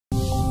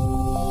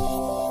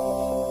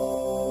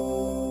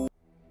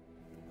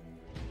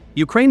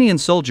Ukrainian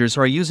soldiers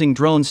are using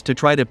drones to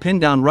try to pin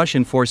down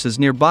Russian forces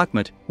near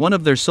Bakhmut, one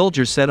of their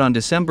soldiers said on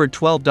December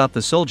 12.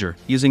 The soldier,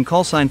 using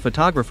callsign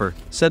photographer,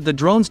 said the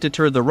drones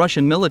deter the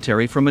Russian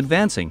military from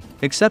advancing,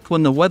 except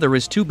when the weather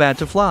is too bad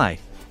to fly.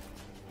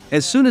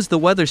 As soon as the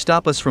weather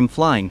stopped us from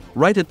flying,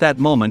 right at that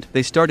moment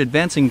they start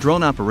advancing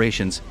drone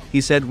operations,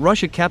 he said.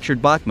 Russia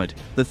captured Bakhmut,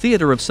 the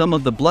theater of some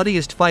of the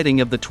bloodiest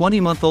fighting of the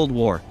 20-month-old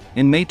war,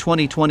 in May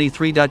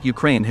 2023.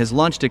 Ukraine has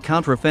launched a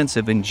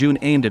counteroffensive in June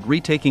aimed at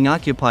retaking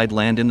occupied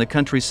land in the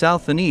country's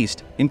south and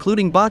east,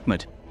 including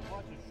Bakhmut.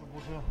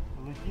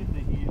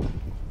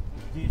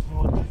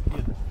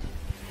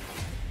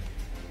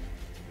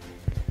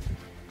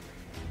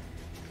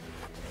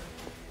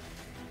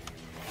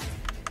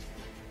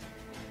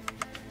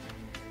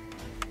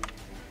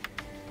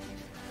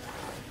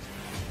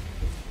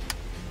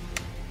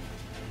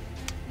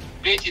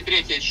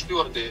 Третий,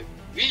 четвертый.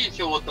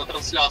 Видите, вот на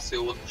трансляции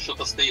вот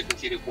что-то стоит на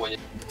телефоне.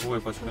 Ой,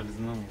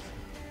 поскользнулся.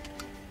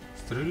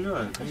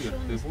 Стреляет вверх,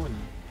 ты понял?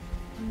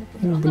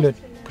 Ну, блядь,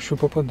 что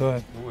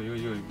попадает.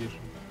 Ой-ой-ой, бежит.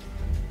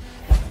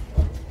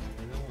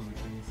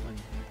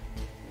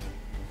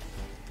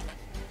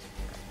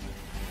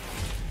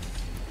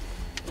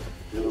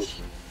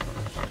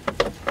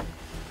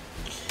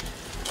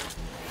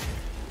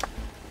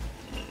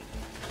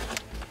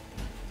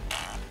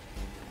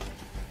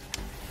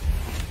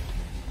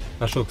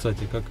 А что,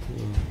 кстати, как?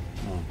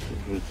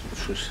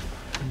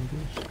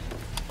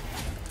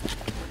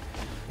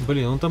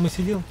 Блин, он там и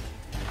сидел?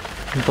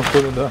 Ну,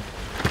 походу, да.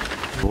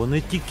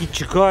 Вони тільки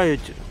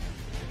чекають,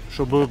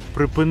 щоб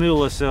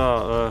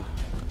припинилася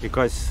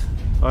якась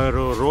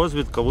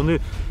аеророзвідка. Вони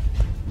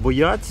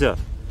бояться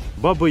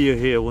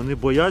баби-яги, вони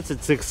бояться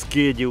цих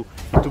скидів,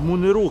 тому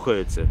не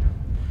рухаються.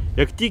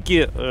 Як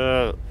тільки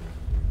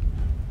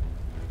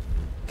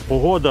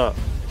погода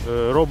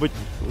робить,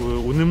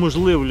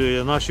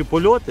 унеможливлює наші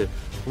польоти,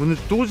 вони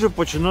тут же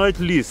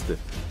починають лізти.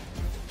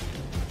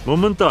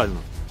 Моментально.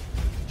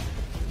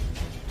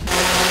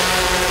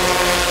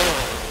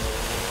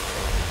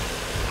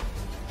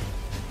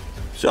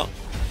 Все.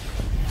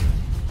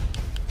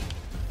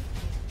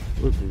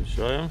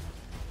 Виключаємо.